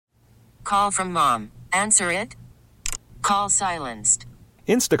Call from mom. Answer it. Call silenced.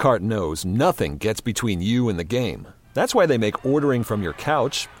 Instacart knows nothing gets between you and the game. That's why they make ordering from your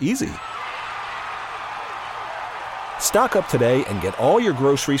couch easy. Stock up today and get all your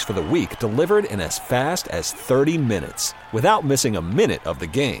groceries for the week delivered in as fast as 30 minutes without missing a minute of the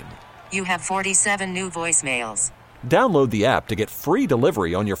game. You have 47 new voicemails. Download the app to get free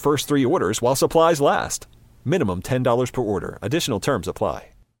delivery on your first 3 orders while supplies last. Minimum $10 per order. Additional terms apply.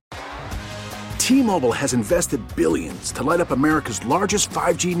 T-Mobile has invested billions to light up America's largest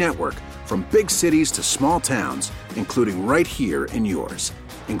 5G network, from big cities to small towns, including right here in yours.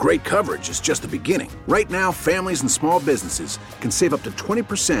 And great coverage is just the beginning. Right now, families and small businesses can save up to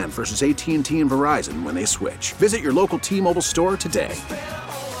 20% versus AT&T and Verizon when they switch. Visit your local T-Mobile store today.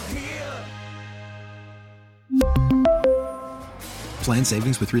 Plan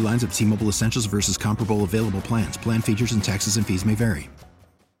savings with 3 lines of T-Mobile Essentials versus comparable available plans. Plan features and taxes and fees may vary.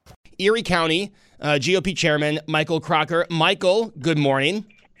 Erie County GOP Chairman Michael Kracker. Michael, good morning.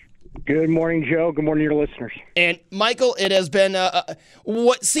 Good morning, Joe. Good morning to your listeners. And Michael, it has been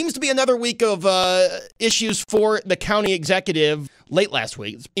what seems to be another week of issues for the county executive. Late last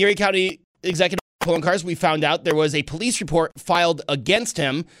week, Erie County Executive Cars, we found out there was a police report filed against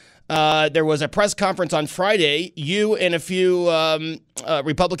him. There was a press conference on Friday. You and a few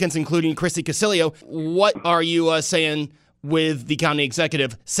Republicans, including Christy Casilio, what are you saying with the county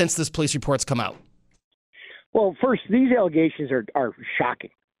executive since this police report's come out? Well, first, these allegations are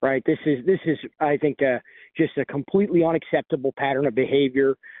shocking, right? This is I think just a completely unacceptable pattern of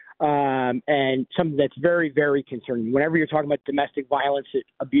behavior, and something that's very, very concerning. Whenever you're talking about domestic violence,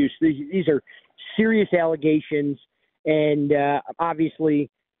 abuse, these are serious allegations, and obviously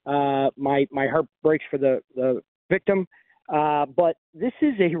my heart breaks for the victim, but this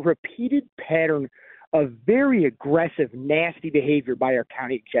is a repeated pattern of very aggressive, nasty behavior by our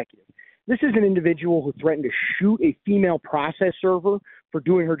county executive. This is an individual who threatened to shoot a female process server for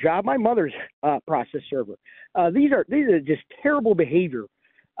doing her job, my mother's process server. These are just terrible behavior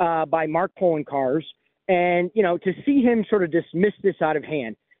by Mark Cars. And, to see him sort of dismiss this out of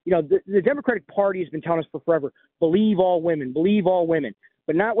hand, the Democratic Party has been telling us for forever, believe all women,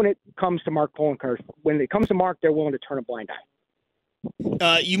 but not when it comes to Mark Cars. When it comes to Mark, they're willing to turn a blind eye.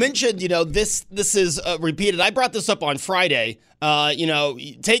 You mentioned, this is repeated. I brought this up on Friday.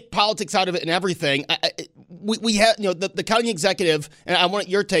 Take politics out of it and everything. We have, the county executive, and I want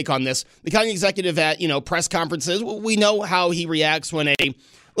your take on this. The county executive at, press conferences, we know how he reacts when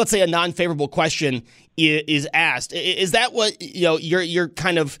let's say a non-favorable question is asked. Is that what, you're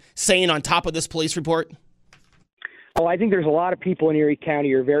kind of saying on top of this police report? Oh, I think there's a lot of people in Erie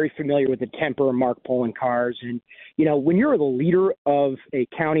County who are very familiar with the temper of Mark Cars. And, when you're the leader of a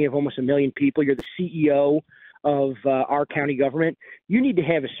county of almost 1 million people, you're the CEO of our county government, you need to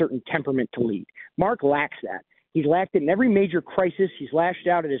have a certain temperament to lead. Mark lacks that. He's lacked it in every major crisis. He's lashed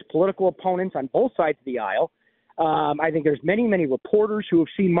out at his political opponents on both sides of the aisle. I think there's many, many reporters who have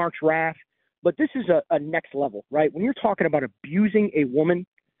seen Mark's wrath, but this is a next level, right? When you're talking about abusing a woman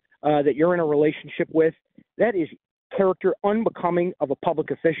that you're in a relationship with, that is character unbecoming of a public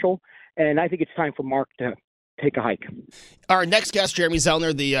official, and I think it's time for Mark to take a hike. Our next guest, Jeremy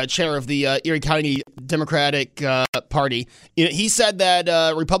Zellner, the chair of the Erie County Democratic Party, he said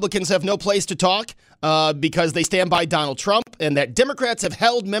that Republicans have no place to talk because they stand by Donald Trump, and that Democrats have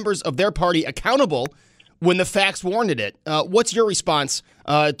held members of their party accountable when the facts warranted it. What's your response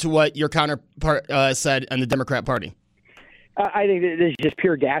to what your counterpart said in the Democrat Party? I think this is just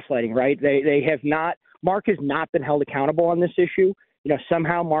pure gaslighting, right? They have not. Mark has not been held accountable on this issue.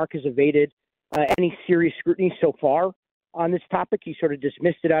 Somehow Mark has evaded any serious scrutiny so far on this topic. He sort of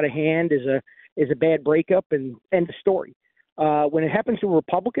dismissed it out of hand as a bad breakup and end of story. When it happens to a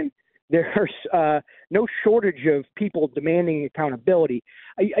Republican, there's no shortage of people demanding accountability.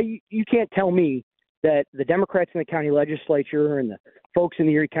 You can't tell me that the Democrats in the county legislature and the folks in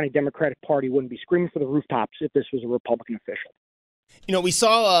the Erie County Democratic Party wouldn't be screaming for the rooftops if this was a Republican official. We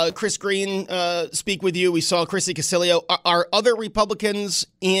saw Chris Green speak with you. We saw Christy Casilio. Are other Republicans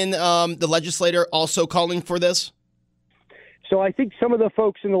in the legislature also calling for this? So I think some of the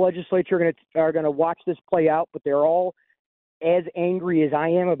folks in the legislature are going to watch this play out, but they're all as angry as I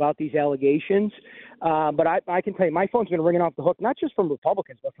am about these allegations. But I can tell you, my phone's been ringing off the hook, not just from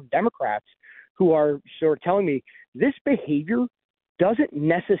Republicans, but from Democrats who are sort of telling me this behavior doesn't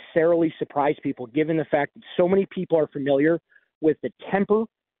necessarily surprise people, given the fact that so many people are familiar with the temper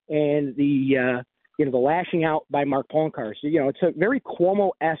and the lashing out by Mark Cars. It's a very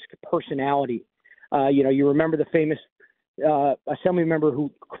Cuomo-esque personality. You remember the famous assembly member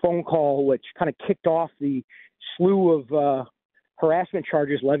phone call, which kind of kicked off the slew of harassment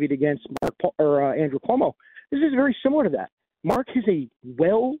charges levied against Andrew Cuomo. This is very similar to that. Mark has a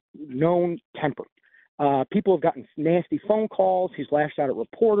well-known temper. People have gotten nasty phone calls. He's lashed out at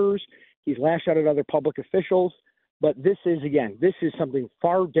reporters. He's lashed out at other public officials. But this is something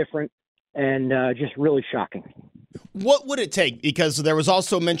far different and just really shocking. What would it take? Because there was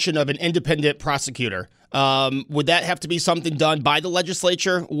also mention of an independent prosecutor. Would that have to be something done by the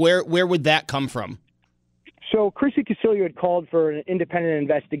legislature? Where would that come from? So Chrissy Casilio had called for an independent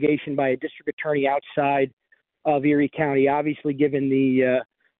investigation by a district attorney outside of Erie County. Obviously, given the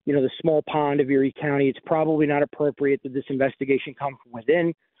small pond of Erie County, it's probably not appropriate that this investigation come from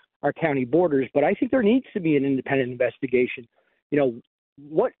within our county borders. But I think there needs to be an independent investigation.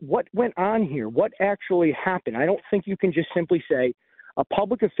 What went on here? What actually happened? I don't think you can just simply say a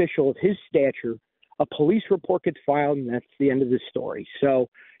public official of his stature, a police report gets filed, and that's the end of the story. So,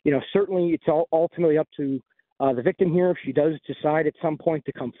 certainly it's ultimately up to the victim here if she does decide at some point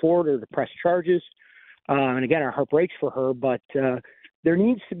to come forward or to press charges. And again, our heart breaks for her, but there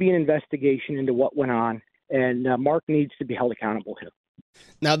needs to be an investigation into what went on, and Mark needs to be held accountable here.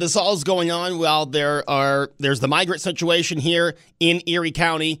 Now, this all is going on while there's the migrant situation here in Erie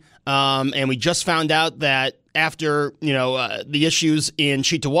County, and we just found out that after the issues in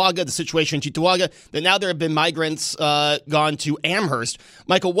Cheektowaga, the situation in Cheektowaga, that now there have been migrants gone to Amherst.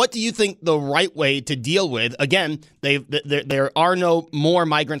 Michael, what do you think the right way to deal with? Again, there are no more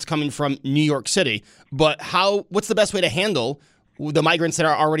migrants coming from New York City, but what's the best way to handle the migrants that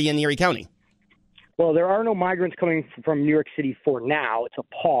are already in Erie County? Well, there are no migrants coming from New York City for now. It's a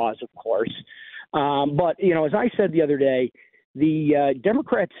pause, of course. But, as I said the other day, the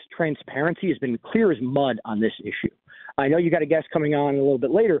Democrats' transparency has been clear as mud on this issue. I know you got a guest coming on a little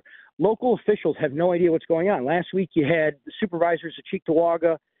bit later. Local officials have no idea what's going on. Last week you had the supervisors of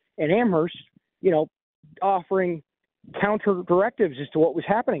Cheektowaga and Amherst, offering counter directives as to what was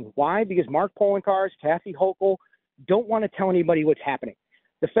happening. Why? Because Mark Poloncarz, Kathy Hochul don't want to tell anybody what's happening.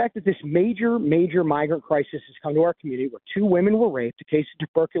 The fact that this major migrant crisis has come to our community, where 2 women were raped, a case of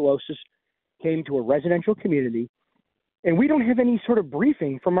tuberculosis came to a residential community, and we don't have any sort of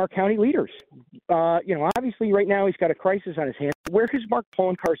briefing from our county leaders. Obviously right now he's got a crisis on his hands. Where has Mark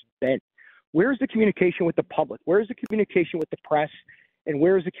Poloncarz been? Where's the communication with the public? Where's the communication with the press? And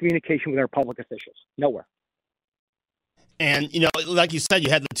where's the communication with our public officials? Nowhere. And, like you said, you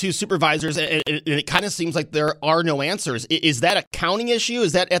had the 2 supervisors, and it kind of seems like there are no answers. Is that a counting issue?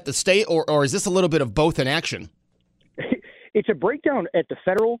 Is that at the state, or is this a little bit of both in action? It's a breakdown at the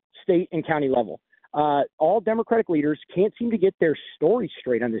federal, state, and county level. All Democratic leaders can't seem to get their story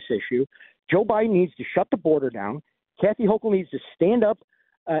straight on this issue. Joe Biden needs to shut the border down. Kathy Hochul needs to stand up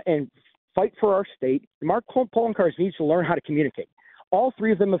and fight for our state. Mark Poloncarz needs to learn how to communicate. All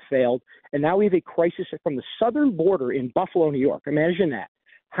 3 of them have failed, and now we have a crisis from the southern border in Buffalo, New York. Imagine that.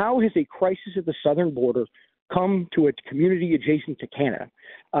 How has a crisis at the southern border come to a community adjacent to Canada?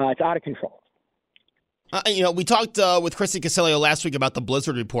 It's out of control. We talked with Chrissy Casilio last week about the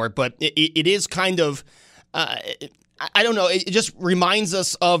blizzard report, but it is kind of, I don't know, it just reminds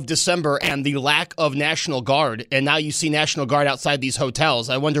us of December and the lack of National Guard, and now you see National Guard outside these hotels.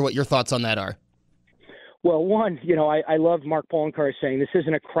 I wonder what your thoughts on that are. Well, one, I love Mark Poloncarz saying this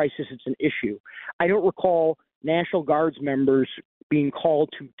isn't a crisis, it's an issue. I don't recall National Guards members being called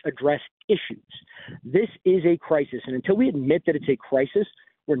to address issues. This is a crisis, and until we admit that it's a crisis,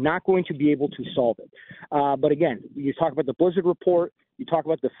 we're not going to be able to solve it. But again, you talk about the blizzard report, you talk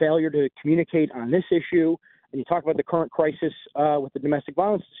about the failure to communicate on this issue, and you talk about the current crisis with the domestic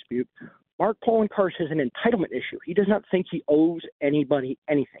violence dispute. Mark Poloncarz has an entitlement issue. He does not think he owes anybody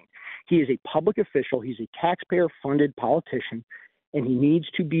anything. He is a public official. He's a taxpayer-funded politician, and he needs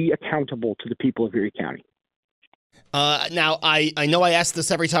to be accountable to the people of Erie County. Now, I know I ask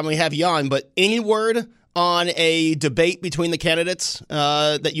this every time we have you on, but any word on a debate between the candidates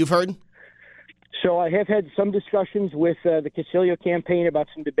that you've heard? So I have had some discussions with the Casilio campaign about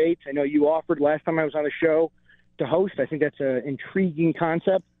some debates. I know you offered last time I was on the show to host. I think that's an intriguing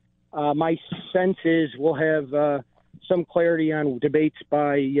concept. My sense is we'll have some clarity on debates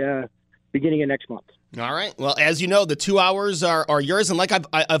by beginning of next month. All right. Well, as you know, the 2 hours are yours. And like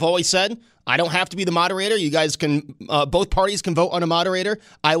I've always said, I don't have to be the moderator. You guys can, both parties can vote on a moderator.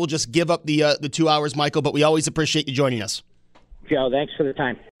 I will just give up the 2 hours, Michael, but we always appreciate you joining us. Joe, thanks for the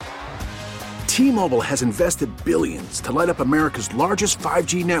time. T-Mobile has invested billions to light up America's largest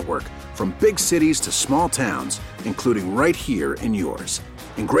 5G network, from big cities to small towns, including right here in yours.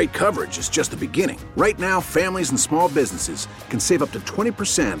 And great coverage is just the beginning. Right now, families and small businesses can save up to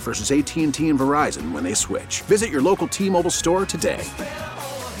 20% versus AT&T and Verizon when they switch. Visit your local T-Mobile store today.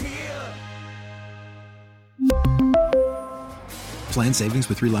 Plan savings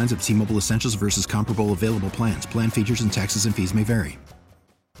with 3 lines of T-Mobile Essentials versus comparable available plans. Plan features and taxes and fees may vary.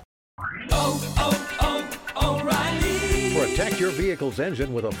 O'Reilly. Protect your vehicle's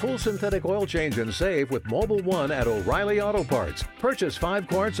engine with a full synthetic oil change and save with Mobile One at O'Reilly Auto Parts. Purchase 5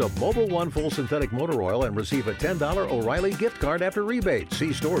 quarts of Mobile One full synthetic motor oil and receive a $10 O'Reilly gift card after rebate.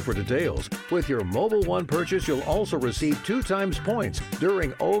 See store for details. With your Mobile One purchase, you'll also receive 2 times points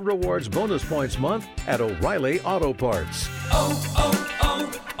during O Rewards Bonus Points Month at O'Reilly Auto Parts.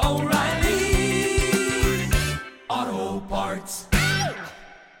 O'Reilly Auto Parts.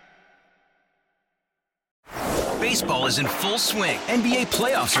 Baseball is in full swing. NBA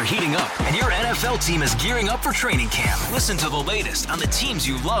playoffs are heating up, and your NFL team is gearing up for training camp. Listen to the latest on the teams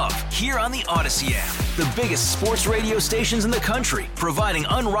you love here on the Odyssey app. The biggest sports radio stations in the country, providing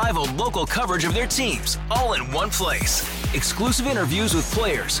unrivaled local coverage of their teams, all in one place. Exclusive interviews with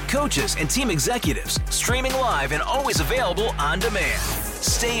players, coaches, and team executives, streaming live and always available on demand.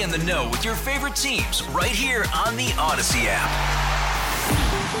 Stay in the know with your favorite teams right here on the Odyssey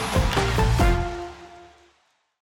app.